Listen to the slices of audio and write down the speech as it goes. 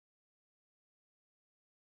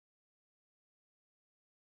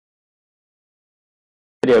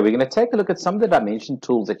video, we're going to take a look at some of the dimension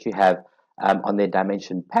tools that you have on their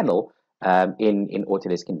dimension panel in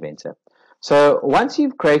Autodesk Inventor. So once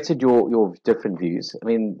you've created your different views, I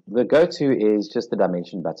mean, the go-to is just the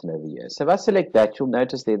dimension button over here. So if I select that, you'll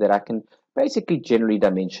notice there that I can basically generally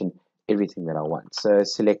dimension everything that I want. So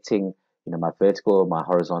selecting, my vertical, my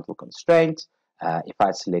horizontal constraint. If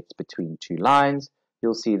I select between two lines,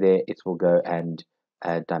 you'll see there it will go and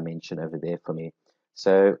dimension over there for me.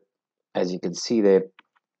 So as you can see there,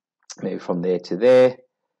 maybe from there to there.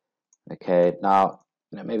 Okay, now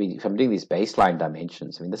maybe if I'm doing these baseline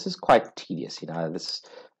dimensions, I mean, this is quite tedious. This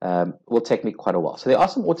will take me quite a while. So there are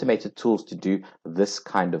some automated tools to do this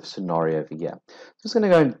kind of scenario over here. So I'm just going to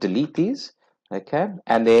go and delete these. Okay,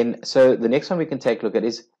 and then so the next one we can take a look at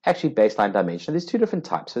is actually baseline dimension. There's two different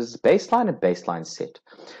types. So there's baseline and baseline set.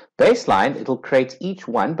 Baseline, it'll create each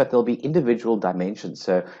one, but there'll be individual dimensions.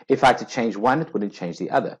 So if I had to change one, it wouldn't change the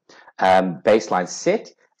other. Baseline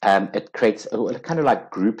set, it creates, it kind of like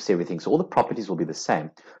groups everything. So all the properties will be the same.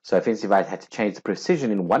 So for instance, if I had to change the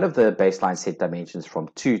precision in one of the baseline set dimensions from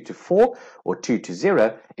 2 to 4 or 2 to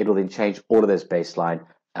 0, it will then change all of those baseline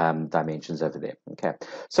dimensions over there. Okay,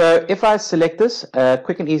 so if I select this,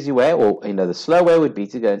 quick and easy way, or the slow way would be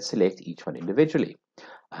to go and select each one individually.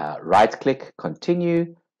 Right click,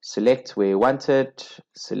 continue, select where you want it,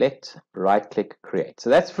 select, right click, create. So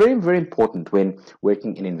that's very, very important when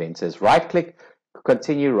working in Inventors. Right click,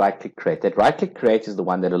 continue, right click, create. That right click, create is the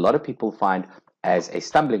one that a lot of people find as a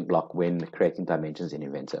stumbling block when creating dimensions in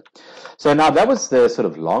Inventor. So now that was the sort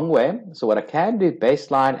of long way. So what I can do,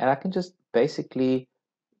 baseline, and I can just basically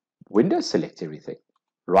window select everything.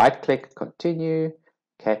 Right click, continue.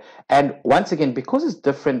 Okay, and once again, because it's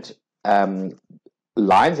different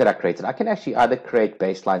lines that I created, I can actually either create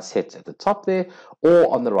baseline sets at the top there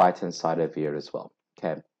or on the right hand side over here as well.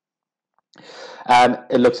 Okay.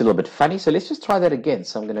 It looks a little bit funny, so let's just try that again.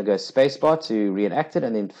 So I'm going to go spacebar to reenact it,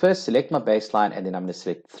 and then first select my baseline, and then I'm going to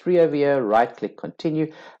select 3 over here, right click,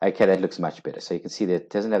 continue. Okay, that looks much better. So you can see that it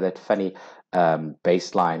doesn't have that funny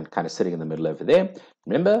baseline kind of sitting in the middle over there.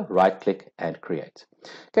 Remember, right click and create.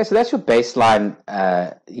 Okay, so that's your baseline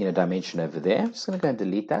dimension over there. I'm just going to go and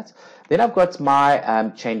delete that. Then I've got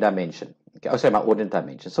my chain dimension. Okay, oh, sorry, my ordinate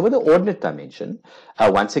dimension. So with the ordinate dimension,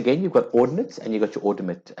 once again, you've got ordinates and you've got your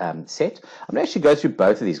ordinate set. I'm going to actually go through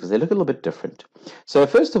both of these because they look a little bit different. So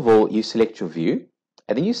first of all, you select your view,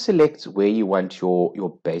 and then you select where you want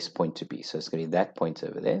your base point to be. So it's going to be that point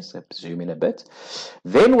over there. So zoom in a bit.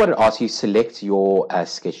 Then what it asks you, select your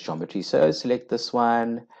sketch geometry. So select this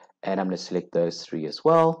one, and I'm going to select those 3 as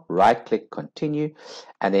well. Right click, continue.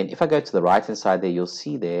 And then if I go to the right hand side there, you'll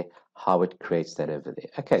see there how it creates that over there.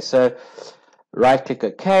 Okay, so right click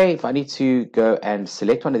OK. If I need to go and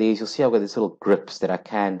select one of these, you'll see I've got these little grips that I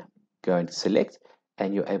can go and select,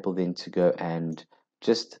 and you're able then to go and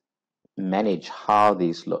just manage how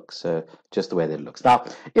these look. So just the way that it looks. Now,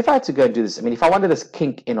 if I had to go and do this, I mean, if I wanted this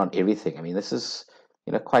kink in on everything, I mean, this is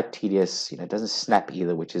quite tedious. It doesn't snap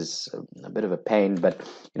either, which is a bit of a pain, but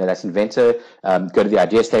that's Inventor. Go to the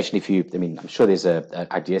idea station if you, I'm sure there's an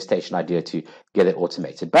idea station idea to get it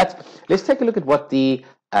automated. But let's take a look at what the,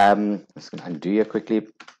 I'm just going to undo here quickly.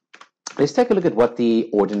 Let's take a look at what the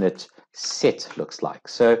ordinate set looks like.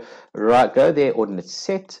 So go there, ordinate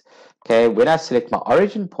set. Okay, when I select my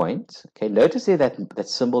origin point, okay, notice there that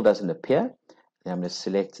symbol doesn't appear. Then I'm going to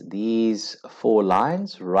select these 4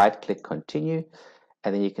 lines, right click, continue.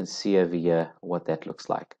 And then you can see over here what that looks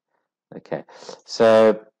like. Okay,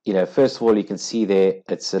 so first of all, you can see there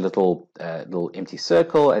it's a little empty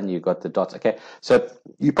circle, and you've got the dots. Okay, so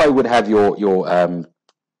you probably would have your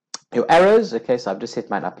arrows. Okay, so I've just set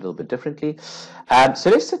mine up a little bit differently. So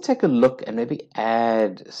let's just take a look and maybe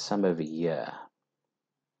add some over here.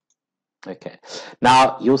 Okay,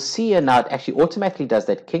 now you'll see here now it actually automatically does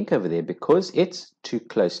that kink over there because it's too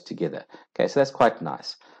close together. Okay, so that's quite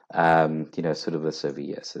nice. Sort of this over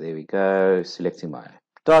here. So there we go, selecting my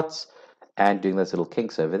dots and doing those little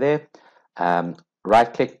kinks over there.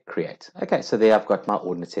 Right click, create. Okay, so there I've got my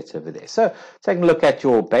ordinate sets over there. So taking a look at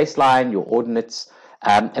your baseline, your ordinates,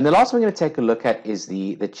 and the last one we're going to take a look at is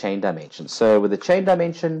the chain dimension. So with the chain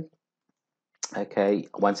dimension, okay,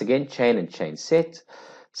 once again, chain and chain set.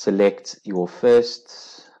 Select your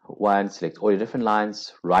first one, select all your different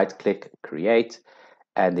lines, right click, create,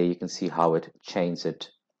 and there you can see how it chains it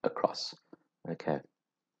across. Okay,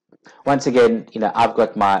 once again, I've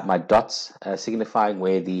got my dots signifying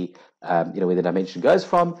where the where the dimension goes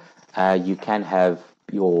from. You can have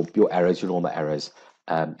your arrows, your normal arrows,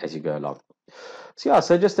 as you go along. So yeah,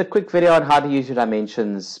 so just a quick video on how to use your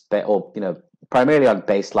dimensions, or primarily on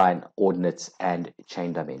baseline, ordinates, and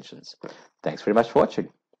chain dimensions. Thanks very much for watching.